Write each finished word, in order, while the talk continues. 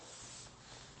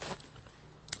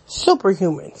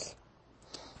Superhumans.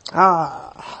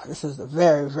 This is a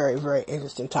very, very, very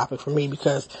interesting topic for me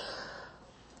because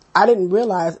I didn't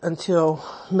realize until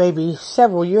maybe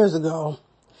several years ago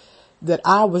that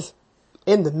I was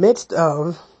in the midst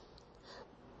of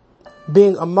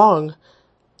being among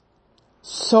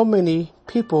so many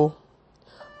people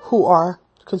who are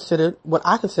considered what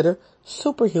I consider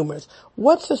superhumans.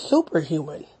 What's a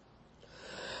superhuman?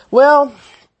 Well,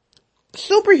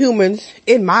 superhumans,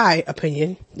 in my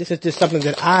opinion, this is just something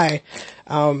that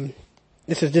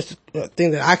this is just a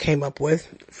thing that I came up with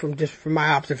from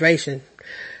my observation.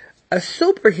 A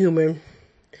superhuman,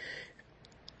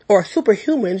 or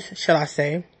superhumans, shall I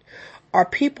say, are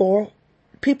people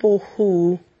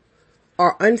who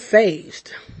are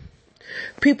unfazed.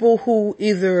 People who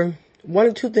either, one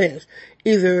of two things,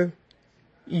 either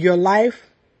your life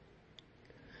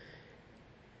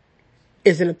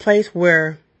is in a place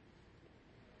where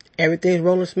everything's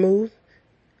rolling smooth,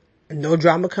 no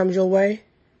drama comes your way,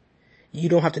 you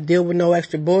don't have to deal with no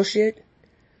extra bullshit,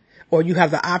 or you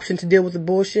have the option to deal with the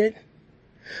bullshit.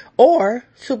 Or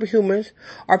superhumans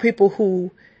are people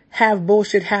who have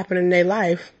bullshit happen in their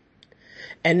life,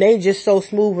 and they just so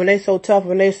smooth and they so tough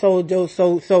and they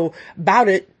so about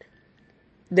it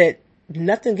that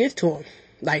nothing gets to them.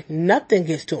 Like nothing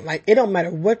gets to them. Like it don't matter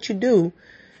what you do,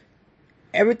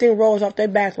 everything rolls off their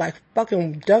back like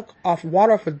fucking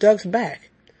water off a duck's back.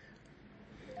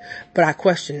 But I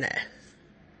question that.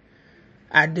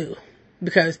 I do.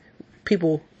 Because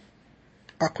people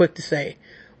are quick to say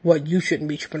what you shouldn't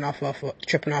be tripping off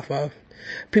of.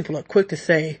 People are quick to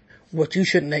say what you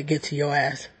shouldn't let get to your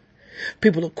ass.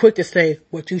 People are quick to say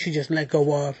what you should just let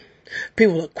go of.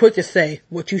 People are quick to say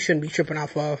what you shouldn't be tripping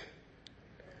off of.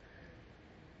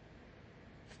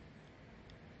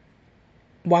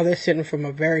 While they're sitting from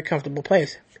a very comfortable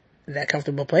place. That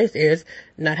comfortable place is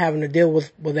not having to deal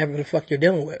with whatever the fuck you're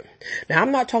dealing with. Now,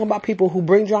 I'm not talking about people who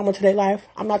bring drama to their life.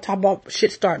 I'm not talking about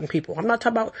shit starting people. I'm not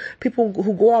talking about people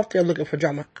who go off there looking for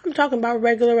drama. I'm talking about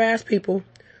regular ass people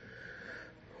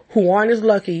who aren't as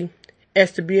lucky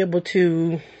as to be able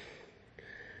to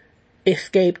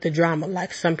escape the drama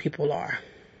like some people are.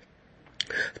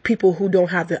 People who don't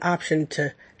have the option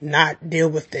to not deal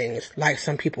with things like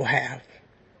some people have.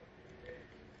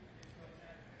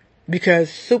 Because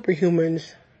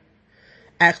superhumans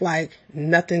act like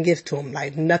nothing gets to them,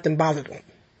 like nothing bothers them.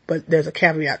 But there's a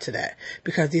caveat to that.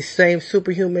 Because these same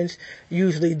superhumans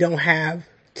usually don't have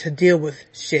to deal with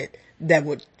shit that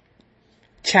would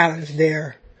challenge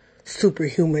their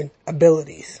superhuman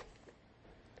abilities.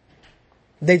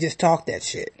 They just talk that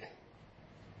shit.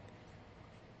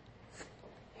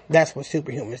 That's what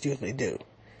superhumans usually do.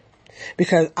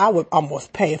 Because I would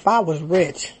almost pay, if I was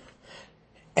rich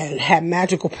and had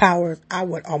magical powers, I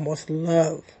would almost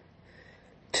love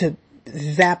to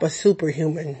zap a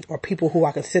superhuman, or people who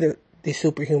I consider these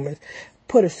superhumans,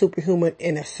 put a superhuman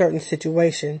in a certain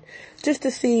situation just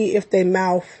to see if their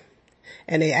mouth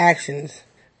and their actions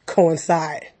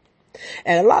coincide.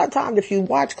 And a lot of times, if you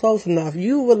watch close enough,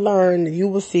 you will learn, you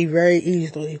will see very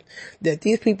easily that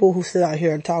these people who sit out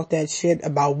here and talk that shit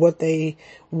about what they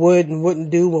would and wouldn't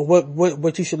do, and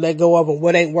what you should let go of and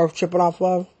what ain't worth tripping off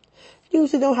of, you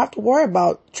usually don't have to worry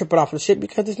about tripping off of shit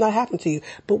because it's not happening to you.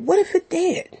 But what if it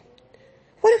did?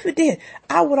 What if it did?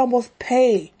 I would almost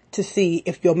pay to see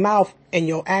if your mouth and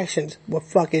your actions would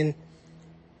fucking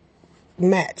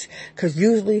match. Cause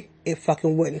usually it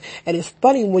fucking wouldn't. And it's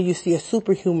funny when you see a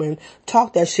superhuman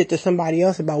talk that shit to somebody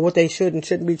else about what they should and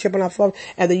shouldn't be tripping off of,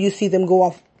 and then you see them go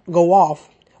off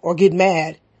or get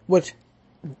mad, which,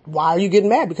 why are you getting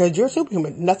mad? Because you're a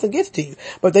superhuman. Nothing gets to you.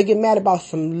 But they get mad about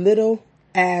some little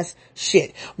ass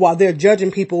shit while they're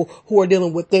judging people who are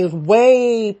dealing with things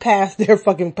way past their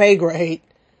fucking pay grade.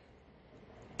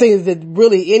 Things that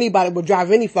really anybody would drive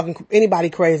anybody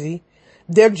crazy.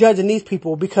 They're judging these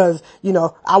people because,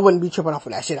 I wouldn't be tripping off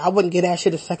of that shit. I wouldn't give that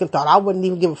shit a second thought. I wouldn't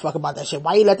even give a fuck about that shit.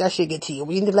 Why you let that shit get to you?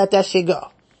 You need to let that shit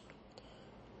go.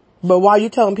 But while you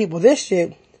telling people this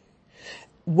shit,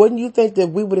 wouldn't you think that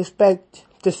we would expect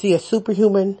to see a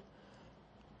superhuman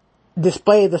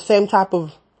display the same type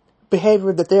of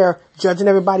behavior that they're judging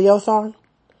everybody else on,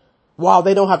 while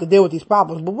they don't have to deal with these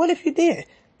problems? But what if you did?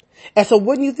 And so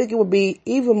wouldn't you think it would be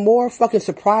even more fucking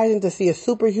surprising to see a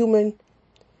superhuman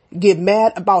get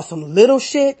mad about some little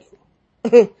shit?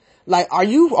 Like, are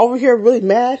you over here really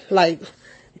mad? Like,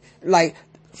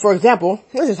 for example,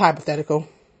 this is hypothetical.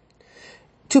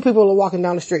 Two people are walking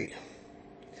down the street,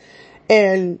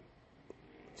 and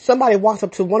somebody walks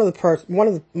up to one of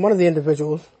the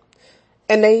individuals,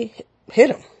 and they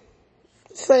hit him.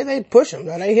 Say they push him,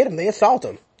 or they hit him, they assault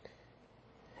him.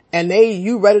 And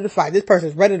you ready to fight. This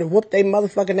person's ready to whoop their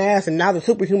motherfucking ass, and now the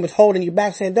superhuman's holding you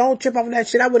back saying, don't trip off of that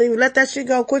shit. I wouldn't even let that shit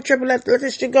go. Quit tripping. Let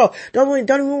this shit go. Don't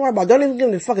even worry about it. Don't even give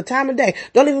them the fucking time of day.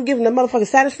 Don't even give them the motherfucking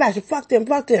satisfaction. Fuck them.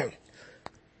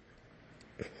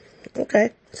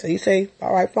 Okay. So you say,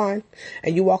 alright, fine.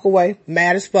 And you walk away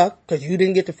mad as fuck because you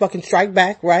didn't get to fucking strike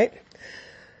back, right?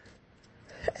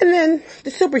 And then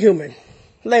the superhuman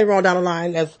later on down the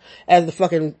line as the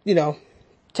fucking,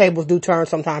 tables do turn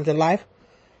sometimes in life.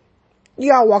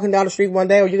 You all walking down the street one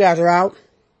day, or you guys are out,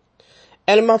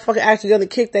 and the motherfucker accidentally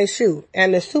kicked their shoe,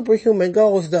 and the superhuman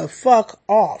goes the fuck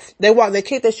off. They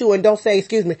kick their shoe and don't say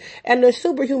excuse me, and the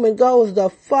superhuman goes the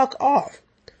fuck off.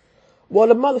 Well,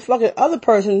 the motherfucking other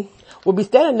person will be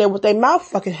standing there with their mouth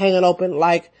fucking hanging open,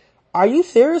 like, are you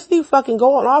seriously fucking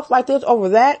going off like this over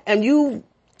that? And you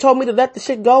told me to let the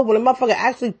shit go when the motherfucker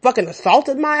actually fucking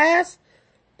assaulted my ass?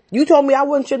 You told me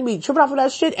shouldn't be tripping off of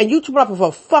that shit, and you tripping off of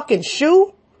a fucking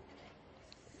shoe?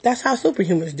 That's how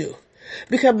superhumans do.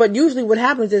 But usually what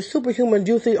happens is superhumans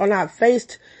usually are not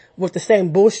faced with the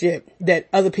same bullshit that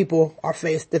other people are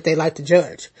faced that they like to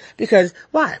judge. Because,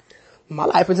 why? My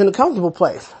life is in a comfortable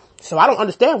place. So I don't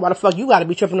understand why the fuck you gotta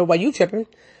be tripping the way you tripping.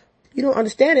 You don't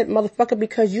understand it, motherfucker,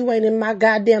 because you ain't in my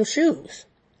goddamn shoes.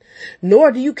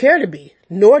 Nor do you care to be.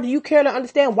 Nor do you care to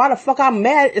understand why the fuck I'm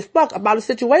mad as fuck about a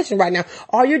situation right now.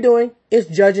 All you're doing is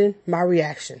judging my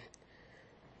reaction.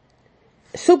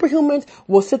 Superhumans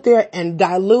will sit there and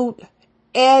dilute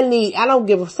I don't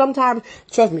give a, sometimes,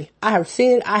 trust me, I have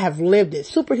seen it, I have lived it.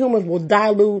 Superhumans will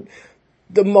dilute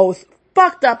the most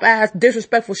fucked up ass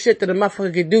disrespectful shit that a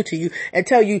motherfucker can do to you and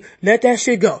tell you, let that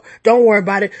shit go. Don't worry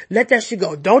about it. Let that shit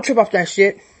go. Don't trip off that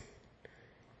shit.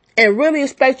 And really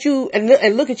expect you and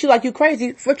look at you like you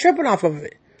crazy for tripping off of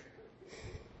it.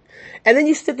 And then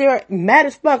you sit there mad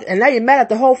as fuck, and now you're mad at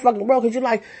the whole fucking world because you're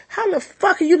like, how the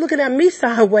fuck are you looking at me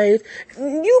sideways?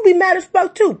 You be mad as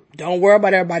fuck too. Don't worry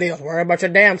about everybody else. Worry about your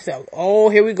damn self. Oh,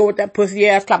 here we go with that pussy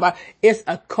ass cop out. It's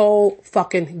a cold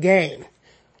fucking game.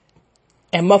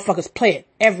 And motherfuckers play it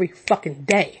every fucking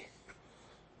day.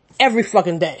 Every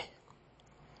fucking day.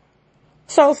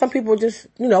 So some people just,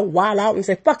 wild out and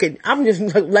say, fuck it. I'm just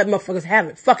letting motherfuckers have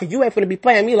it. Fuck it. You ain't finna be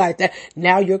playing me like that.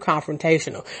 Now you're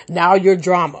confrontational. Now you're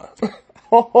drama.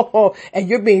 And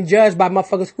you're being judged by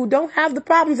motherfuckers who don't have the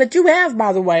problems that you have,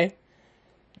 by the way.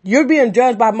 You're being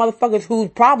judged by motherfuckers whose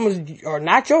problems are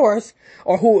not yours,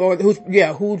 or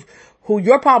who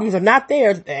your problems are not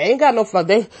theirs. They ain't got no fuck.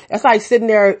 That's like sitting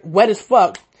there wet as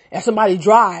fuck and somebody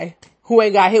dry who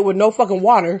ain't got hit with no fucking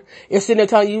water is sitting there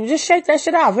telling you, just shake that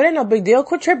shit off. It ain't no big deal.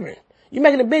 Quit tripping. You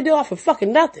making a big deal off of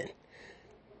fucking nothing.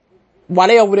 While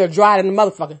they over there dry in the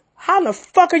motherfucker. How in the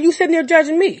fuck are you sitting there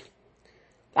judging me?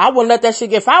 I wouldn't let that shit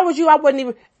get. If I was you, I wouldn't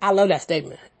even. I love that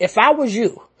statement. If I was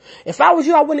you,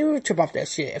 I wouldn't even trip off that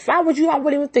shit. If I was you, I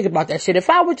wouldn't even think about that shit. If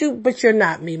I was you, but you're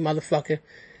not me, motherfucker.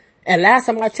 And last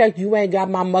time I checked, you ain't got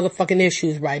my motherfucking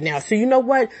issues right now. So you know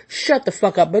what? Shut the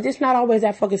fuck up. But it's not always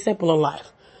that fucking simple in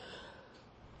life.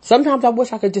 Sometimes I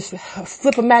wish I could just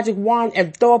flip a magic wand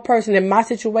and throw a person in my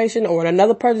situation or in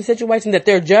another person's situation that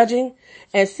they're judging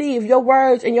and see if your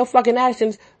words and your fucking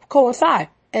actions coincide.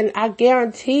 And I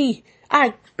guarantee,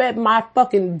 I bet my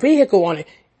fucking vehicle on it,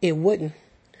 it wouldn't.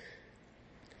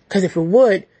 Cause if it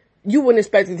would, you wouldn't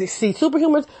expect to see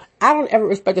superhumans. I don't ever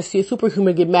expect to see a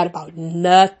superhuman get mad about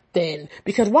nothing.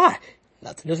 Because why?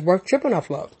 Nothing is worth tripping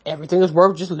off of. Everything is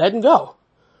worth just letting go.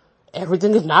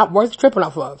 Everything is not worth tripping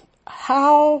off of.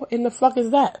 How in the fuck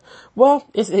is that? Well,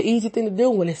 it's an easy thing to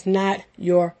do when it's not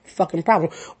your fucking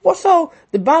problem. Well, so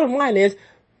the bottom line is,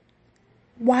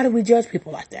 why do we judge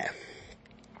people like that?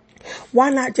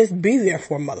 Why not just be there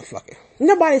for a motherfucker?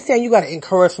 Nobody's saying you gotta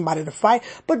encourage somebody to fight,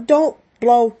 but don't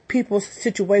blow people's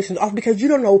situations off because you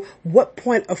don't know what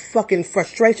point of fucking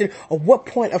frustration or what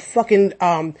point of fucking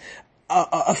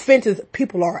offenses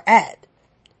people are at.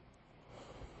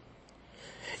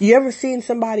 You ever seen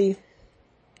somebody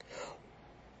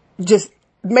just,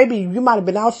 maybe you might have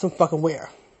been out some fucking where,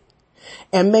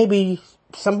 and maybe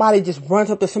somebody just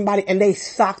runs up to somebody and they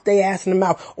sock their ass in the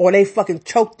mouth or they fucking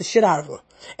choke the shit out of them.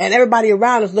 And everybody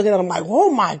around is looking at them like,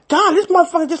 oh my God, this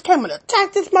motherfucker just came and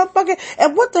attacked this motherfucker.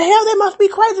 And what the hell? They must be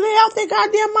crazy. They out their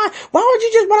goddamn mind. Why would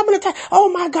you just run up and attack? Oh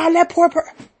my God, that poor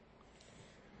person.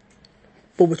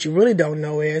 But what you really don't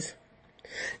know is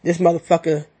this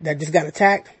motherfucker that just got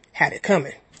attacked had it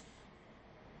coming.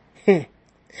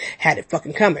 Had it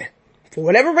fucking coming. For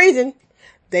whatever reason,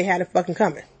 they had it fucking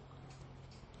coming.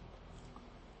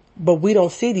 But we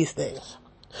don't see these things.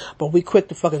 But we quick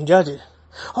to fucking judge it.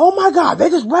 Oh my God, they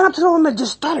just ran up to them and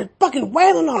just started fucking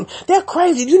wailing on them. They're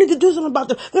crazy. You need to do something about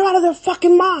them. They're out of their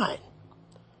fucking mind.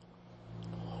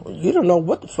 You don't know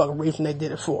what the fucking reason they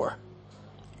did it for.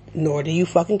 Nor do you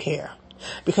fucking care.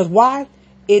 Because why?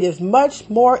 It is much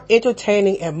more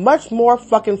entertaining and much more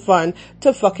fucking fun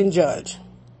to fucking judge.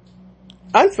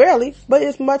 Unfairly, but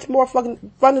it's much more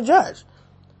fucking fun to judge.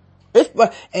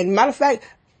 And matter of fact,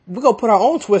 we're gonna put our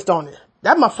own twist on it.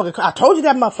 That motherfucker, I told you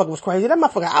that motherfucker was crazy. That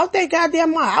motherfucker out there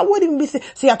goddamn mind. I wouldn't even be,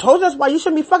 see, I told you that's why you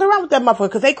shouldn't be fucking around with that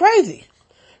motherfucker, cause they crazy.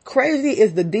 Crazy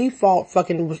is the default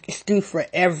fucking excuse for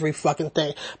every fucking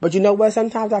thing. But you know what?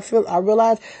 Sometimes I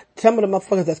realize some of the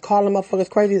motherfuckers that's calling motherfuckers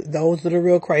crazy, those are the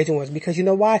real crazy ones. Because you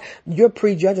know why? You're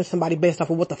prejudging somebody based off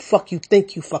of what the fuck you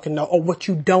think you fucking know or what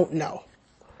you don't know.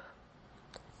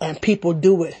 And people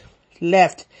do it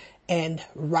left and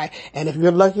right. And if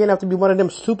you're lucky enough to be one of them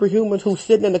superhumans who's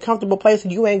sitting in a comfortable place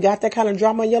and you ain't got that kind of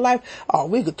drama in your life, oh,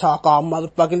 we could talk all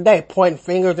motherfucking day, pointing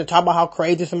fingers and talk about how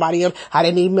crazy somebody is, how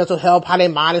they need mental help, how their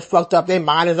mind is fucked up, their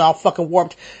mind is all fucking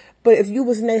warped. But if you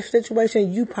was in that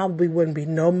situation, you probably wouldn't be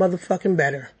no motherfucking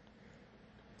better.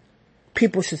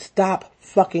 People should stop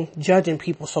fucking judging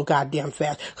people so goddamn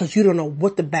fast, because you don't know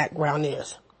what the background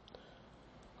is.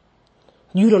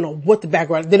 You don't know what the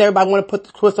background. Then everybody want to put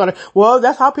the twist on it. Well,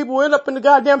 that's how people end up in the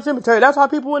goddamn cemetery. That's how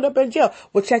people end up in jail.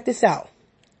 Well, check this out.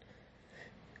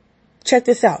 Check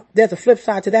this out. There's a flip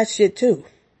side to that shit too.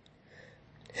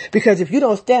 Because if you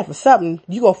don't stand for something,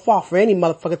 you gonna fall for any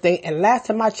motherfucking thing. And last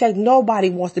time I checked, nobody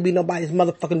wants to be nobody's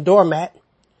motherfucking doormat.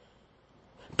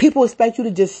 People expect you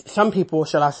to just, some people,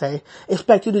 shall I say,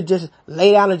 expect you to just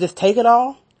lay down and just take it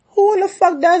all. Who in the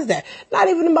fuck does that? Not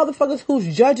even the motherfuckers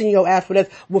who's judging your ass for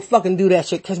that will fucking do that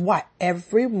shit. Cause why?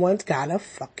 Everyone's got a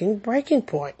fucking breaking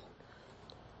point.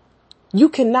 You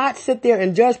cannot sit there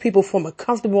and judge people from a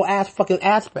comfortable ass fucking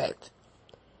aspect.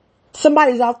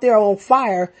 Somebody's out there on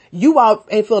fire. You out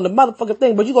ain't feeling the motherfucking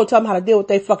thing, but you gonna tell them how to deal with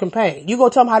their fucking pain. You gonna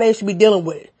tell them how they should be dealing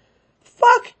with it.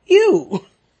 Fuck you.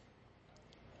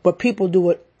 But people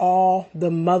do it all the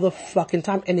motherfucking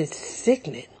time and it's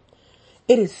sickening.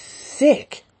 It is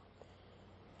sick.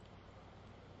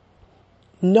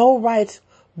 No rights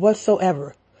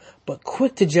whatsoever, but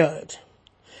quick to judge.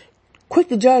 Quick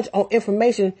to judge on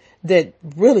information that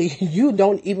really you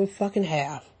don't even fucking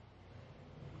have.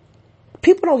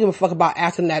 People don't give a fuck about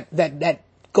asking that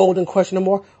golden question no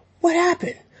more. What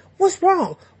happened? What's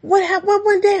wrong? What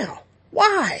went down?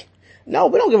 Why? No,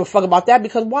 we don't give a fuck about that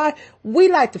because why?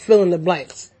 We like to fill in the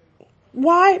blanks.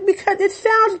 Why? Because it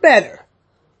sounds better.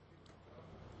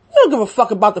 You don't give a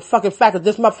fuck about the fucking fact that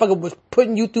this motherfucker was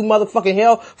putting you through motherfucking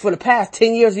hell for the past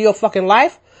 10 years of your fucking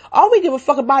life. All we give a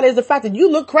fuck about is the fact that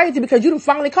you look crazy because you done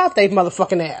finally caught their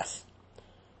motherfucking ass.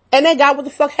 And they got what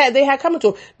the fuck they had coming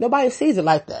to them. Nobody sees it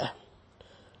like that.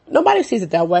 Nobody sees it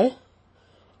that way.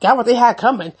 Got what they had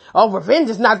coming. Oh, revenge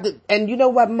is not the, and you know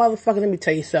what, motherfucker, let me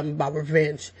tell you something about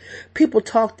revenge. People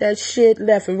talk that shit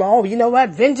left and right. Oh, you know what?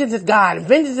 Vengeance is God.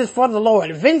 Vengeance is for the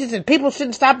Lord. Vengeance is, people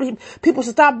should stop being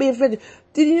vengeful.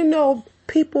 Did you know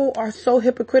people are so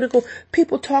hypocritical?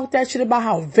 People talk that shit about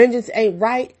how vengeance ain't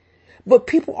right. But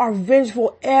people are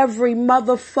vengeful every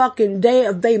motherfucking day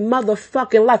of their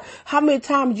motherfucking life. How many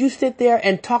times you sit there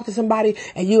and talk to somebody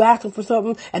and you ask them for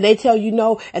something and they tell you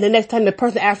no, and the next time the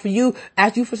person asks you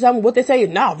for something, what they say?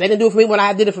 No, they didn't do it for me when I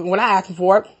asked them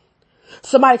for it.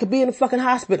 Somebody could be in the fucking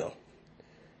hospital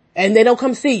and they don't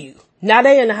come see you. Now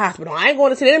they in the hospital. I ain't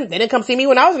going to see them. They didn't come see me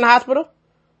when I was in the hospital.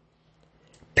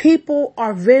 People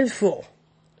are vengeful.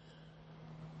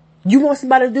 You want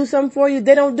somebody to do something for you,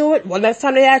 they don't do it. Well, next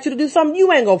time they ask you to do something,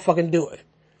 you ain't gonna fucking do it.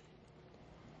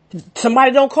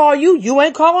 Somebody don't call you, you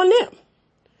ain't calling them.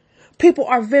 People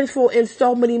are vengeful in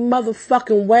so many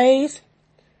motherfucking ways.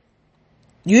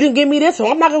 You didn't give me this, so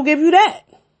I'm not gonna give you that.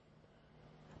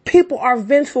 People are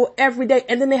vengeful every day,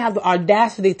 and then they have the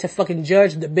audacity to fucking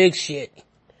judge the big shit.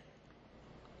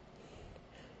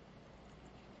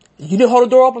 You didn't hold the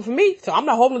door open for me, so I'm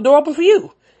not holding the door open for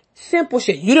you. Simple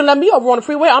shit. You didn't let me over on the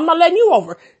freeway. I'm not letting you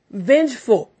over.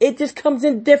 Vengeful. It just comes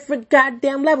in different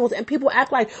goddamn levels. And people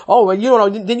act like, oh, well, you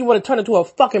don't know, then you want to turn into a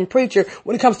fucking preacher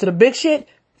when it comes to the big shit.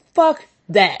 Fuck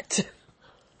that.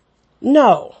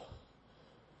 No.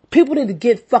 People need to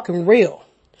get fucking real.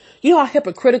 You know how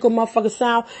hypocritical motherfuckers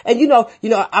sound? And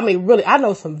really, I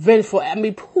know some vengeful,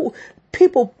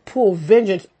 people pull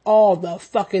vengeance all the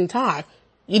fucking time.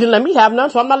 You didn't let me have none,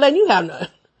 so I'm not letting you have none.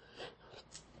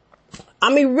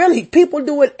 Really, people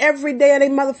do it every day of their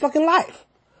motherfucking life.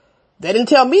 They didn't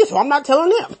tell me, so I'm not telling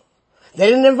them. They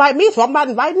didn't invite me, so I'm not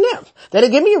inviting them. They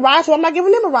didn't give me a ride, so I'm not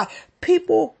giving them a ride.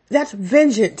 People, that's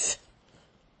vengeance.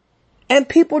 And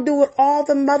people do it all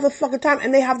the motherfucking time,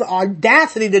 and they have the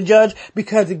audacity to judge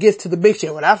because it gets to the big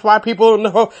shit. Well, that's why people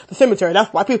know the cemetery.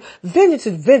 That's why people, vengeance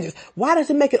is vengeance. Why does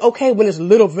it make it okay when it's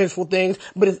little vengeful things,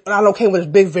 but it's not okay when it's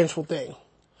big vengeful things?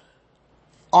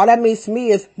 All that means to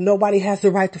me is nobody has the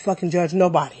right to fucking judge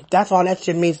nobody. That's all that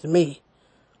shit means to me.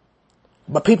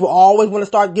 But people always want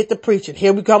to get to preaching.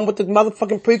 Here we come with the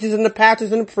motherfucking preachers and the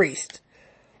pastors and the priests.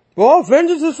 Well,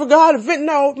 vengeance is for God.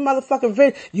 No, motherfucking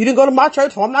vengeance. You didn't go to my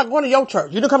church, so I'm not going to your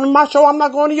church. You didn't come to my show, I'm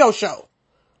not going to your show.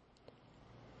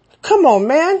 Come on,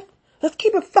 man. Let's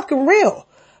keep it fucking real.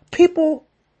 People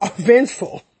are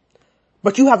vengeful.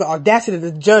 But you have the audacity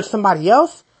to judge somebody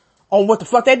else on what the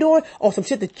fuck they're doing, on some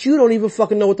shit that you don't even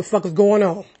fucking know what the fuck is going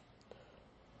on.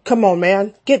 Come on,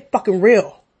 man. Get fucking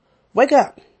real. Wake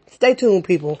up. Stay tuned,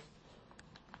 people.